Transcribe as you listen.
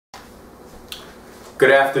Good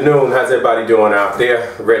afternoon. How's everybody doing out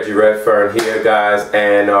there? Reggie Redfern here, guys.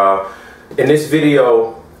 And in this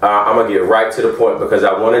video, I'm going to get right to the point because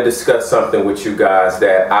I want to discuss something with you guys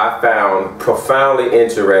that I found profoundly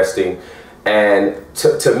interesting and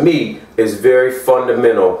to me is very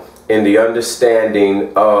fundamental in the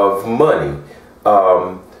understanding of money.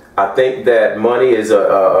 I think that money is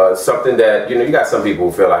something that, you got some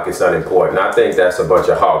people who feel like it's unimportant. I think that's a bunch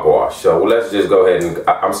of hogwash. So let's just go ahead and,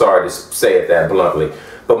 I'm sorry to say it that bluntly,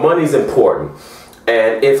 but money's important.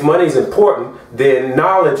 And if money's important, then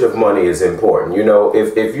knowledge of money is important.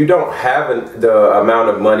 If you don't have the amount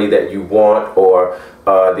of money that you want or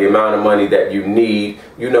the amount of money that you need,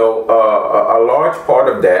 a large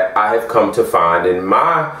part of that I have come to find in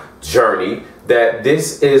my journey that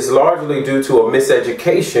this is largely due to a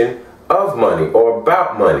miseducation of money or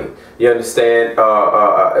about money. You understand?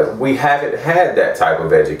 We haven't had that type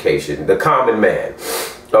of education, the common man.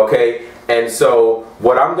 Okay? And so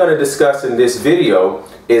what I'm going to discuss in this video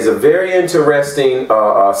is a very interesting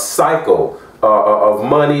cycle of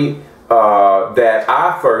money that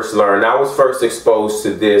I first learned. I was first exposed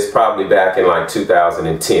to this probably back in like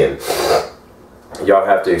 2010. Y'all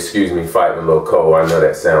have to excuse me fighting a little cold. I know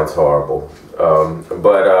that sounds horrible.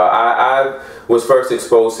 But I was first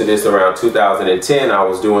exposed to this around 2010. I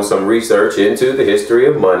was doing some research into the history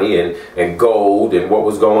of money and gold and what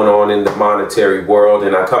was going on in the monetary world.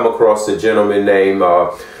 And I come across a gentleman named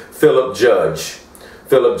Philip Judge.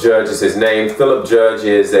 Philip Judge is his name. Philip Judge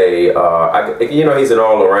is he's an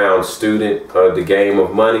all-around student of the game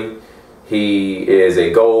of money. He is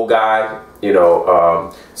a gold guy.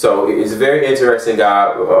 So he's a very interesting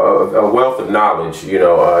guy, a wealth of knowledge.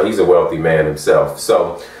 He's a wealthy man himself.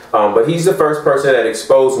 So, but he's the first person that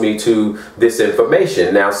exposed me to this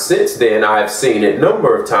information. Now, since then, I've seen it a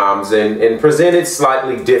number of times and presented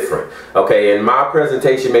slightly different. Okay, and my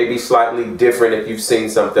presentation may be slightly different if you've seen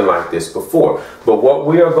something like this before. But what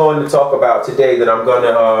we are going to talk about today, that I'm going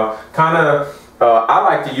to I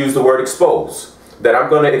like to use the word expose. That I'm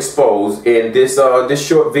going to expose in this this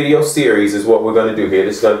short video series is what we're going to do here.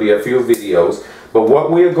 There's going to be a few videos, but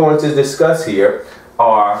what we are going to discuss here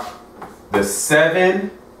are the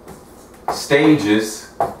 7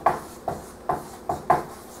 stages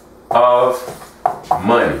of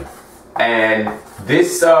money. And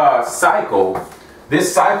this cycle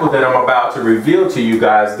that I'm about to reveal to you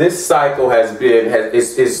guys, this cycle has it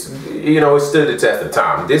stood the test of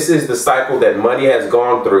time. This is the cycle that money has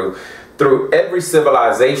gone through every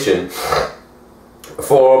civilization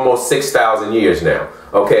for almost 6,000 years now.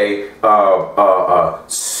 Okay,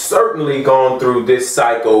 certainly gone through this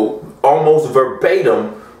cycle almost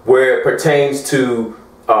verbatim where it pertains to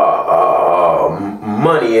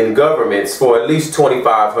money and governments for at least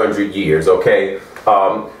 2,500 years. Okay,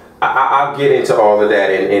 I'll get into all of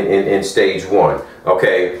that in stage 1.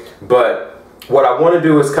 Okay, but what I want to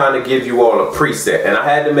do is kind of give you all a preset, and I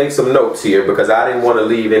had to make some notes here because I didn't want to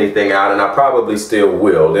leave anything out, and I probably still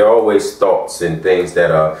will. There are always thoughts and things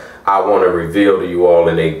that I want to reveal to you all,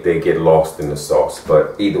 and they get lost in the sauce,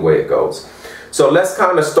 but either way it goes. So let's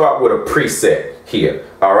kind of start with a preset here,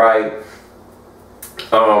 all right?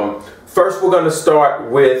 First we're going to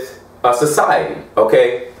start with a society,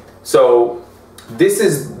 okay? So this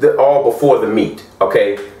is all before the meat,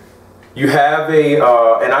 okay? You have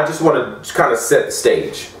and I just want to kind of set the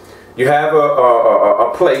stage. You have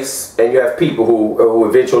a place, and you have people who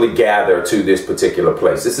eventually gather to this particular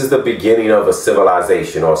place. This is the beginning of a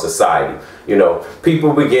civilization or society.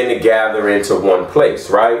 People begin to gather into one place,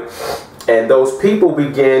 right? And those people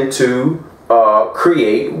begin to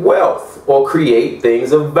create wealth or create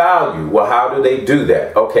things of value. Well, how do they do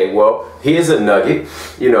that? Okay, well, here's a nugget.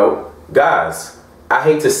 Guys, I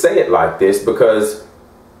hate to say it like this because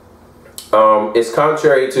it's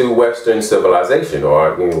contrary to Western civilization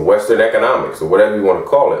or Western economics or whatever you want to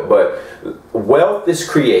call it. But wealth is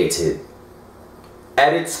created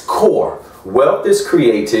at its core. Wealth is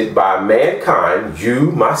created by mankind,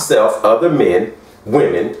 you, myself, other men,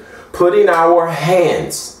 women, putting our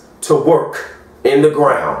hands to work in the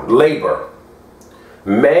ground, labor.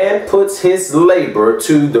 Man puts his labor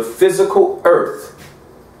to the physical earth,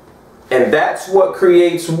 and that's what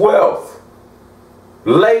creates wealth.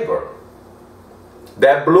 Labor.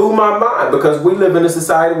 That blew my mind because we live in a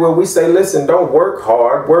society where we say, listen, don't work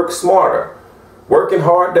hard, work smarter. Working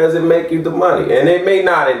hard doesn't make you the money. And it may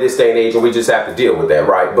not in this day and age, and we just have to deal with that,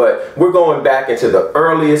 right? But we're going back into the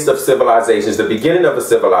earliest of civilizations, the beginning of a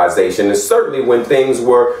civilization, and certainly when things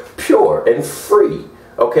were pure and free.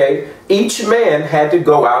 Okay, each man had to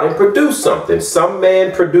go out and produce something. Some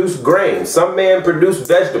man produced grain, some man produced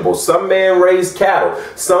vegetables, some man raised cattle,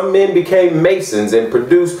 some men became masons and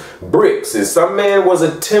produced bricks, and some man was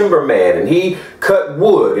a timberman and he cut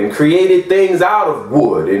wood and created things out of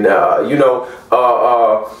wood, and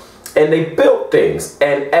and they built things.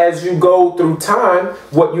 And as you go through time,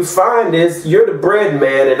 what you find is you're the bread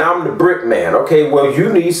man and I'm the brick man. Okay, well,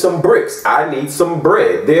 you need some bricks, I need some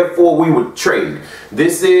bread, therefore we would trade.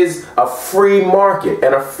 This is a free market,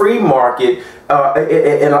 and a free market,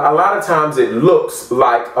 and a lot of times it looks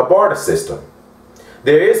like a barter system.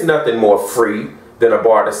 There is nothing more free than a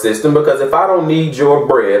barter system, because if I don't need your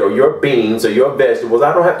bread or your beans or your vegetables,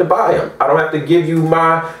 I don't have to buy them. I don't have to give you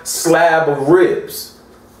my slab of ribs.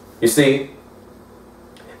 You see?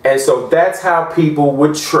 And so that's how people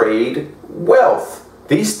would trade wealth.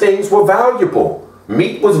 These things were valuable.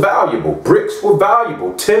 Meat was valuable. Bricks were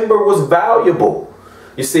valuable. Timber was valuable.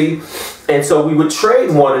 You see? And so we would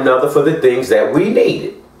trade one another for the things that we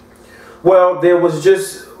needed. Well, there was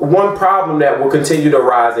just one problem that will continue to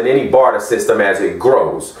rise in any barter system as it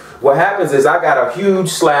grows. What happens is I got a huge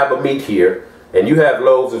slab of meat here, and you have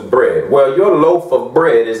loaves of bread. Well, your loaf of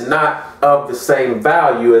bread is not of the same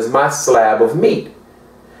value as my slab of meat.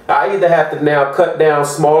 I either have to now cut down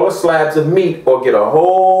smaller slabs of meat or get a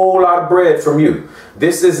whole lot of bread from you.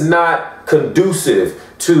 This is not conducive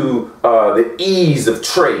to the ease of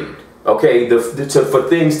trade, okay, for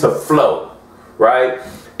things to flow, right?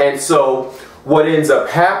 And so what ends up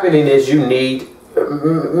happening is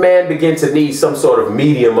man begins to need some sort of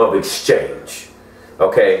medium of exchange,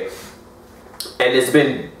 okay? And there's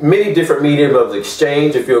been many different mediums of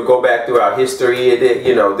exchange. If you'll go back through our history,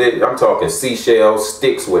 I'm talking seashells,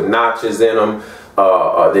 sticks with notches in them.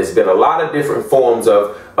 There's been a lot of different forms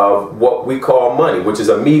of what we call money, which is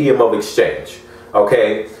a medium of exchange.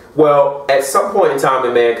 Okay, well, at some point in time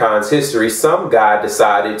in mankind's history, some guy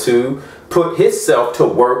decided to put himself to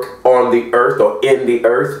work on the earth, or in the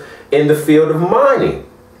earth, in the field of mining.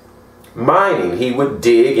 He would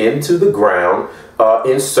dig into the ground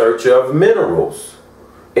in search of minerals,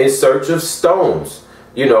 in search of stones,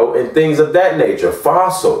 and things of that nature,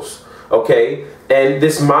 fossils, okay? And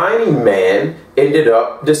this mining man ended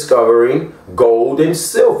up discovering gold and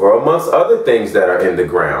silver, amongst other things that are in the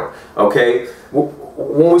ground, okay?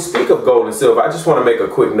 When we speak of gold and silver, I just want to make a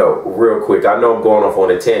quick note, real quick. I know I'm going off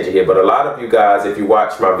on a tangent here, but a lot of you guys, if you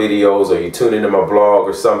watch my videos or you tune into my blog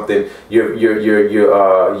or something,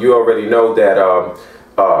 you already know that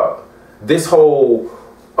this whole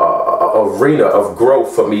arena of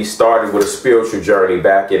growth for me started with a spiritual journey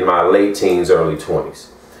back in my late teens, early 20s,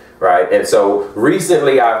 right? And so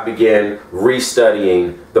recently I began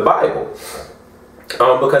restudying the Bible.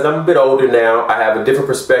 Because I'm a bit older now, I have a different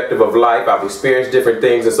perspective of life, I've experienced different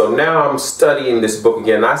things, and so now I'm studying this book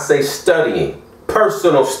again. I say studying,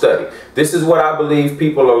 personal study. This is what I believe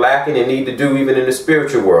people are lacking and need to do even in the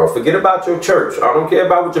spiritual world. Forget about your church. I don't care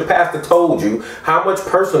about what your pastor told you. How much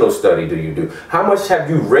personal study do you do? How much have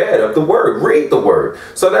you read of the Word? Read the Word.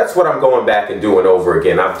 So that's what I'm going back and doing over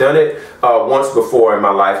again. I've done it once before in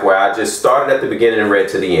my life where I just started at the beginning and read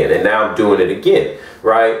to the end, and now I'm doing it again,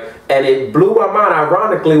 right? And it blew my mind,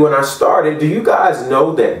 ironically, when I started. Do you guys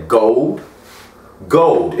know that gold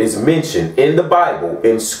is mentioned in the Bible,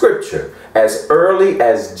 in Scripture, as early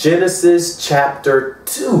as Genesis chapter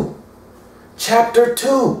 2? Chapter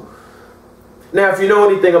 2. Now, if you know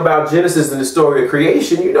anything about Genesis and the story of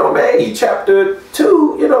creation, hey, chapter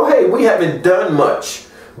 2, hey, we haven't done much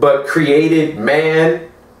but created man,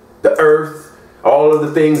 the earth, all of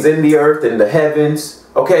the things in the earth and the heavens,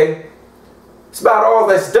 okay? It's about all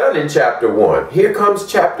that's done in chapter 1. Here comes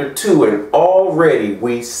chapter 2, and already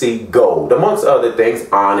we see gold, amongst other things,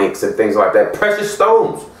 onyx and things like that, precious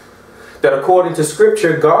stones that according to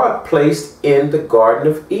Scripture, God placed in the Garden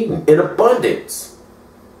of Eden in abundance.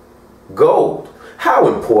 Gold. How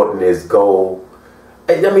important is gold?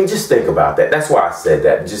 I mean, just think about that. That's why I said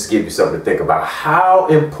that. Just give you something to think about. How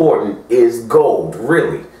important is gold,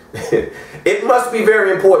 really? It must be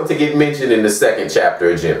very important to get mentioned in the 2nd chapter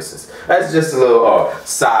of Genesis. That's just a little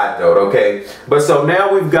side note, okay? But so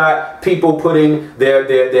now we've got people putting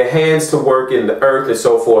their hands to work in the earth and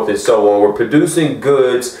so forth and so on. We're producing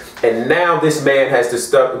goods, and now this man has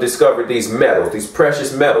discovered these metals, these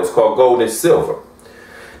precious metals called gold and silver.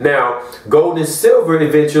 Now, gold and silver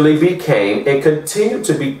eventually became and continued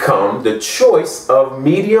to become the choice of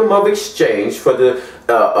medium of exchange for the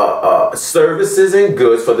services and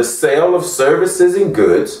goods, for the sale of services and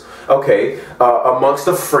goods, okay, amongst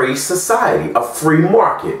a free society, a free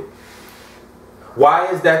market. Why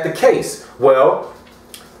is that the case? Well,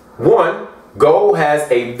 one, Gold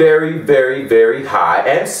has a very, very, very high,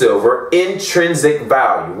 and silver, intrinsic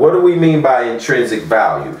value. What do we mean by intrinsic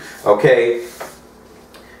value? Okay,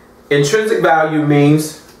 intrinsic value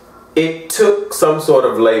means it took some sort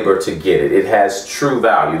of labor to get it. It has true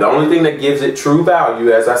value. The only thing that gives it true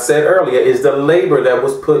value, as I said earlier, is the labor that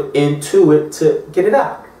was put into it to get it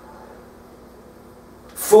out.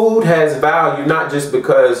 Food has value not just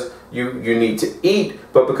because you need to eat,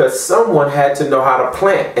 but because someone had to know how to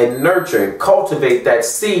plant and nurture and cultivate that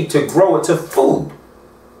seed to grow it to food.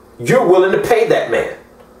 You're willing to pay that man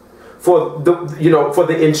for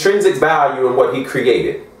the intrinsic value in what he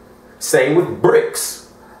created. Same with bricks.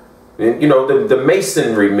 You know, the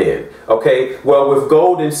masonry men. Okay, well, with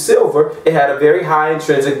gold and silver, it had a very high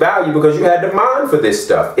intrinsic value because you had to mine for this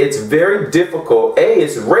stuff. It's very difficult.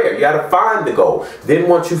 It's rare. You got to find the gold. Then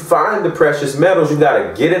once you find the precious metals, you got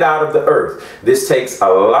to get it out of the earth. This takes a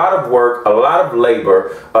lot of work, a lot of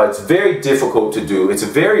labor. It's very difficult to do. It's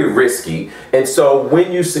very risky. And so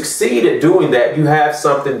when you succeed at doing that, you have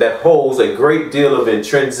something that holds a great deal of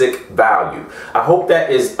intrinsic value. I hope that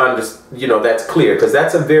is that's clear, because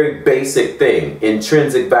that's a very basic thing,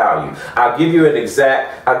 intrinsic value. I'll give you if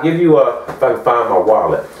I can find my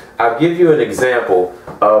wallet, I'll give you an example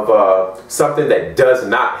of something that does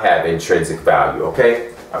not have intrinsic value,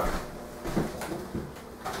 okay?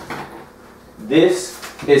 This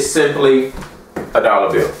is simply a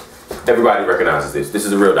dollar bill. Everybody recognizes this. This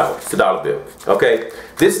is a real dollar. It's a dollar bill, okay?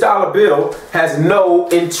 This dollar bill has no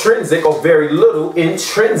intrinsic or very little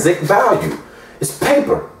intrinsic value. It's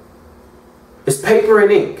paper. It's paper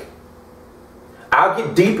and ink. I'll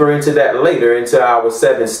get deeper into that later, into our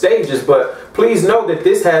 7 stages, but please know that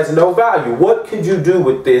this has no value. What could you do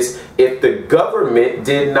with this if the government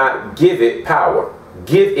did not give it power,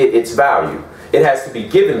 give it its value? It has to be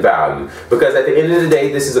given value, because at the end of the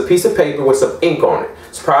day, this is a piece of paper with some ink on it.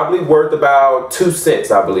 It's probably worth about 2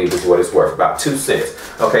 cents, I believe is what it's worth, about 2 cents.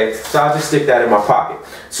 Okay, so I'll just stick that in my pocket.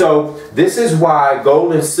 So this is why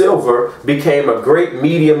gold and silver became a great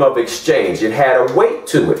medium of exchange. It had a weight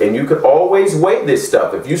to it, and you could always weigh this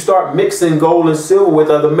stuff. If you start mixing gold and silver with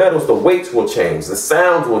other metals, the weights will change, the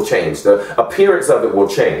sounds will change, the appearance of it will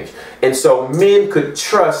change. And so men could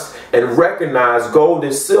trust and recognize gold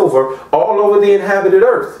and silver all over the inhabited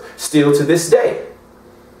earth, still to this day.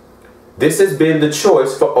 This has been the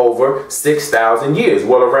choice for over 6,000 years.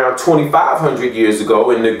 Well, around 2,500 years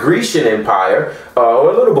ago in the Grecian Empire,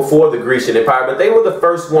 or a little before the Grecian Empire, but they were the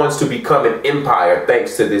first ones to become an empire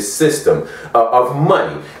thanks to this system of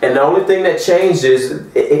money. And the only thing that changed is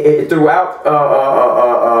throughout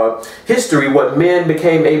history, what men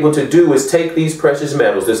became able to do is take these precious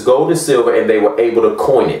metals, this gold and silver, and they were able to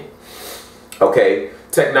coin it. Okay?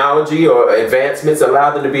 Technology or advancements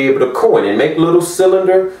allowed them to be able to coin and make little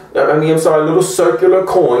little circular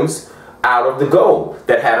coins out of the gold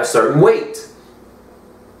that had a certain weight.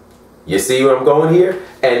 You see where I'm going here?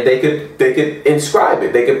 And they could inscribe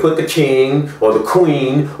it. They could put the king or the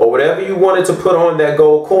queen or whatever you wanted to put on that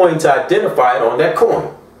gold coin to identify it on that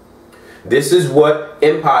coin. This is what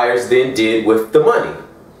empires then did with the money.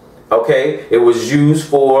 Okay, it was used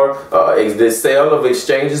for the sale of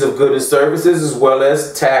exchanges of goods and services, as well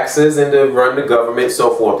as taxes and to run the government,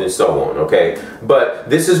 so forth and so on. Okay, but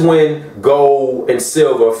this is when gold and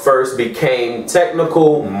silver first became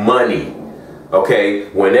technical money. Okay,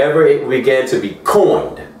 whenever it began to be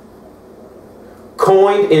coined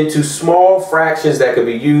into small fractions that could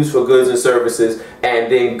be used for goods and services, and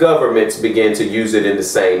then governments began to use it in the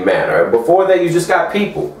same manner. Before that, you just got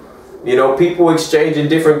people. You know, people exchanging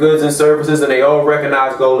different goods and services, and they all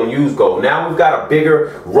recognize gold and use gold. Now we've got a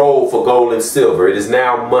bigger role for gold and silver. It is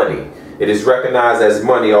now money. It is recognized as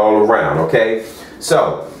money all around, okay?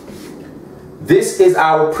 So, this is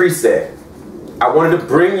our preset. I wanted to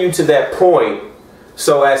bring you to that point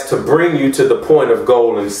so as to bring you to the point of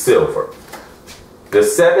gold and silver. The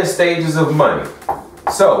 7 stages of money.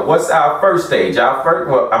 So, what's our first stage?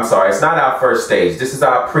 I'm sorry, it's not our first stage. This is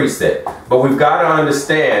our preset. But we've got to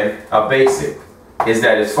understand a basic. Is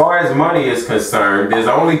that as far as money is concerned, there's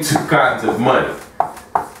only 2 kinds of money.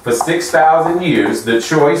 For 6,000 years, the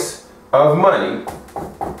choice of money,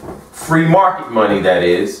 free market money that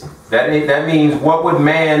is, that means what would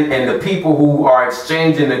man and the people who are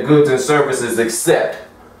exchanging the goods and services accept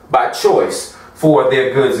by choice for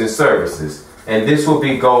their goods and services. And this will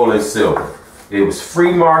be gold and silver. It was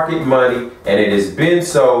free market money, and it has been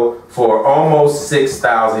so for almost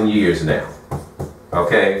 6,000 years now.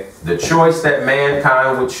 Okay? The choice that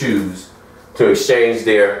mankind would choose to exchange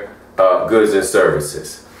their goods and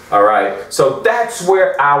services. All right? So that's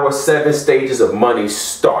where our 7 stages of money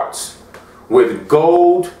starts, with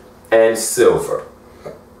gold and silver.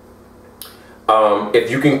 If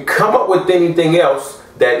you can come up with anything else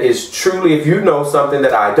that is truly, if you know something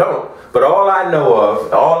that I don't, but all I know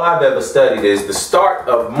of, all I've ever studied is the start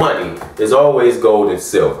of money is always gold and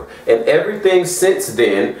silver. And everything since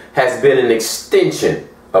then has been an extension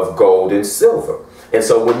of gold and silver. And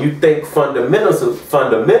so when you think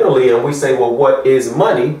fundamentally and we say, well, what is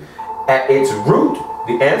money? At its root,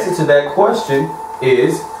 the answer to that question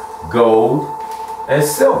is gold and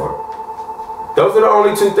silver. Those are the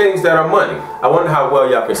only two things that are money. I wonder how well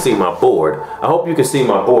y'all can see my board. I hope you can see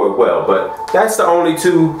my board well, but that's the only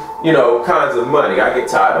two, you know, kinds of money. I get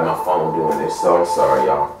tired of my phone doing this, so I'm sorry,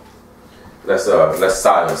 y'all. Let's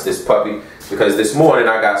silence this puppy, because this morning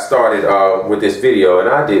I got started with this video and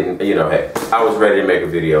I didn't, you know, hey, I was ready to make a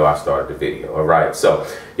video. I started the video, all right? So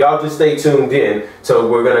y'all just stay tuned in. So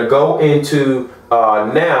we're gonna go into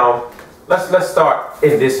now. Let's start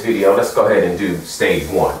in this video. Let's go ahead and do stage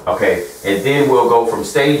 1, okay? And then we'll go from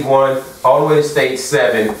stage 1 all the way to stage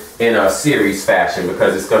 7 in a series fashion,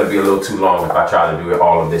 because it's going to be a little too long if I try to do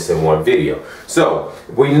all of this in one video. So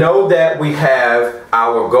we know that we have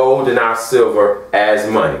our gold and our silver as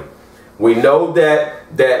money. We know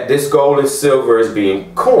that this gold and silver is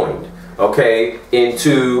being coined, okay,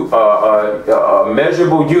 into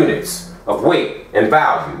measurable units of weight and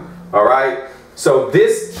value, all right? So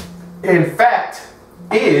this, in fact,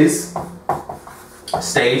 is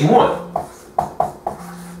stage 1.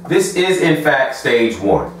 This is, in fact, stage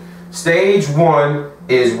 1. Stage 1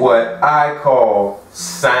 is what I call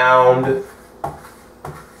sound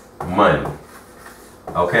money.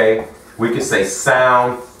 Okay? We can say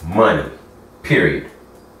sound money, period.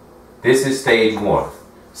 This is stage 1.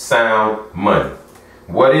 Sound money.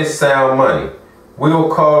 What is sound money? We'll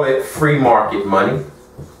call it free market money.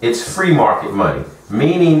 It's free market money.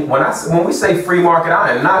 Meaning, when we say free market,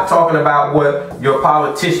 I am not talking about what your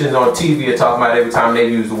politicians on TV are talking about every time they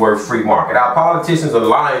use the word free market. Our politicians are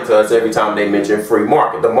lying to us every time they mention free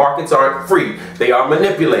market. The markets aren't free. They are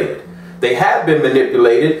manipulated. They have been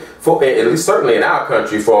manipulated, for, at least certainly in our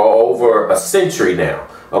country, for over a century now.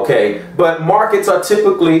 Okay, but markets are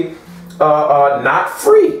typically not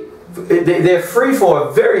free. They're free for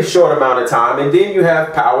a very short amount of time, and then you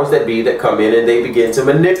have powers that be that come in and they begin to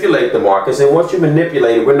manipulate the markets. And once you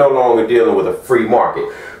manipulate it, we're no longer dealing with a free market.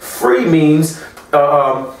 Free means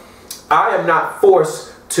I am not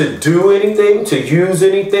forced to do anything, to use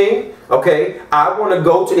anything. Okay, I want to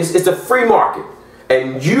go to, it's a free market,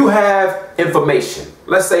 and you have information.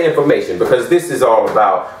 Let's say information, because this is all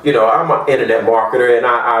about, you know, I'm an internet marketer and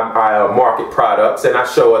I market products and I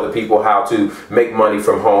show other people how to make money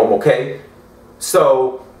from home, okay?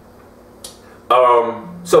 So,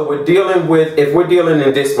 so we're dealing with, if we're dealing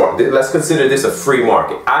in this market, let's consider this a free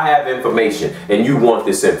market. I have information and you want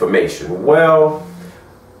this information. Well,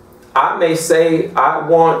 I may say I don't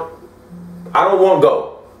want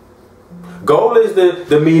gold. Gold is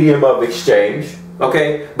the medium of exchange.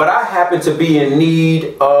 Okay, but I happen to be in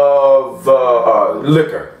need of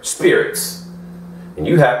liquor, spirits, and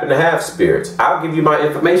you happen to have spirits. I'll give you my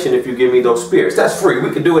information if you give me those spirits. That's free.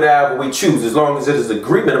 We can do it however we choose, as long as it is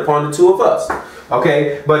agreement upon the two of us.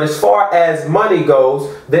 Okay, but as far as money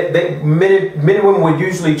goes, many women would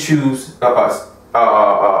usually choose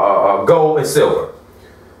gold and silver.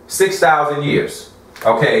 6,000 years.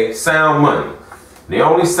 Okay, sound money. The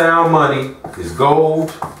only sound money is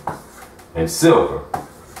gold and silver.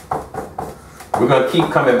 We're going to keep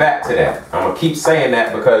coming back to that. I'm going to keep saying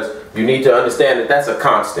that because you need to understand that that's a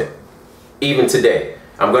constant, even today.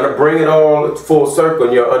 I'm going to bring it all full circle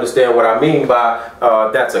and you'll understand what I mean by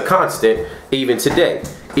that's a constant, even today.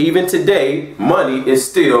 Even today, money is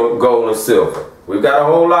still gold and silver. We've got a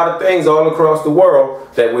whole lot of things all across the world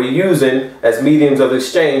that we're using as mediums of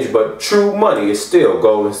exchange, but true money is still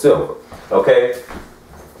gold and silver. Okay?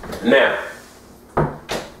 Now,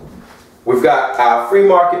 we've got our free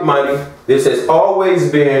market money. This has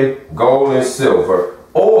always been gold and silver.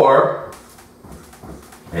 Or,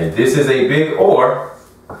 and this is a big or,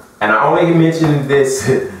 and I only mention this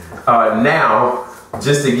now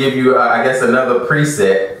just to give you, I guess, another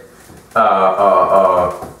preset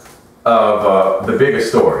of the bigger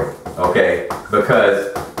story, okay?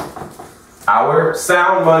 Because our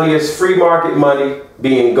sound money is free market money,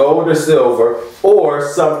 being gold or silver, or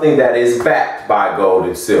something that is backed by gold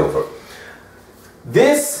and silver.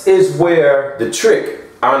 This is where the trick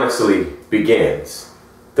honestly begins.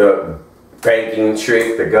 The banking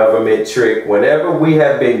trick, the government trick. Whenever we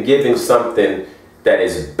have been given something that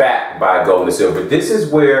is backed by gold and silver, this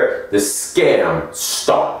is where the scam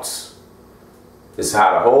starts. This is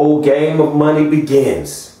how the whole game of money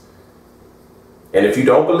begins. And if you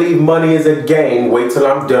don't believe money is a game, wait till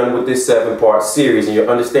I'm done with this 7-part series and you'll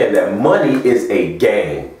understand that money is a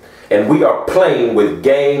game. And we are playing with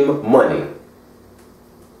game money.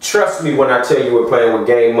 Trust me when I tell you we're playing with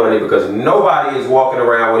game money, because nobody is walking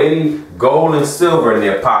around with any gold and silver in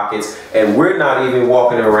their pockets, and we're not even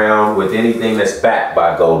walking around with anything that's backed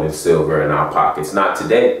by gold and silver in our pockets. Not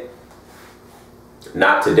today.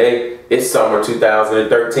 Not today. It's summer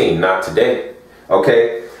 2013. Not today.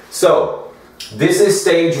 Okay? So, this is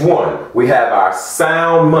stage 1. We have our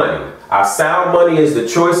sound money. Our sound money is the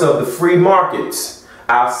choice of the free markets.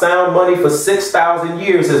 Our sound money for 6,000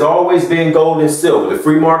 years has always been gold and silver. The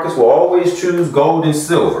free markets will always choose gold and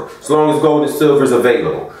silver, as long as gold and silver is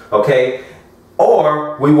available, okay?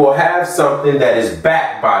 Or we will have something that is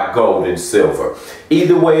backed by gold and silver.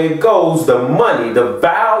 Either way it goes, the money, the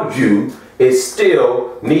value is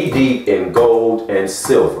still knee-deep in gold and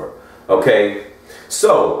silver, okay?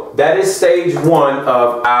 So that is stage 1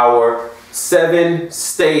 of our 7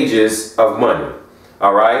 stages of money.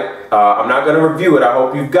 All right, I'm not going to review it. I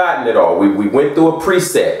hope you've gotten it all. We went through a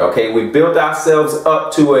preset, okay? We built ourselves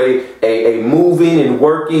up to a moving and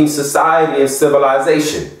working society and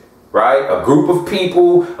civilization, right? A group of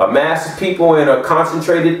people, a mass of people in a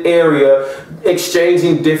concentrated area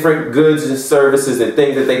exchanging different goods and services and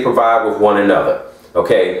things that they provide with one another,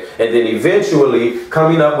 okay? And then eventually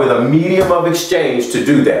coming up with a medium of exchange to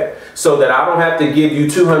do that, so that I don't have to give you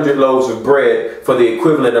 200 loaves of bread for the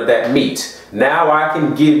equivalent of that meat. Now I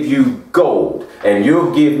can give you gold and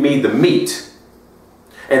you'll give me the meat.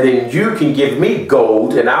 And then you can give me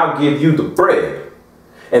gold and I'll give you the bread.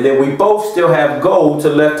 And then we both still have gold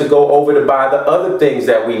left to go over to buy the other things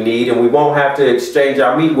that we need, and we won't have to exchange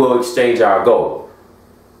our meat, we'll exchange our gold.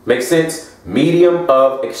 Make sense? Medium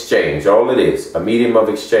of exchange, all it is, a medium of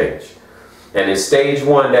exchange. And in stage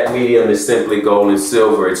 1, that medium is simply gold and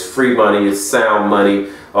silver. It's free money, it's sound money.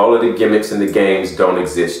 All of the gimmicks and the games don't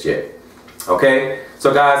exist yet. Okay?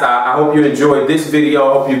 So guys, I hope you enjoyed this video.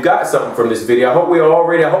 I hope you got something from this video. I hope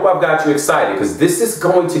I've got you excited, because this is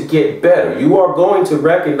going to get better. You are going to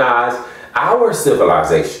recognize our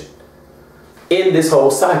civilization in this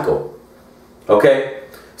whole cycle. Okay?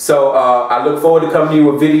 So I look forward to coming to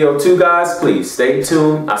you with video 2, guys. Please stay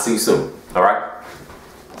tuned. I'll see you soon. All right?